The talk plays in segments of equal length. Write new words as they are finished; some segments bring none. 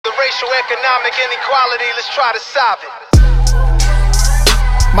racial, economic inequality, let's try to solve it.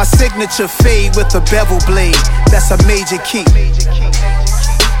 My signature fade with a bevel blade, that's a major key.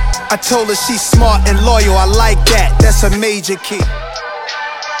 I told her she's smart and loyal, I like that, that's a major key.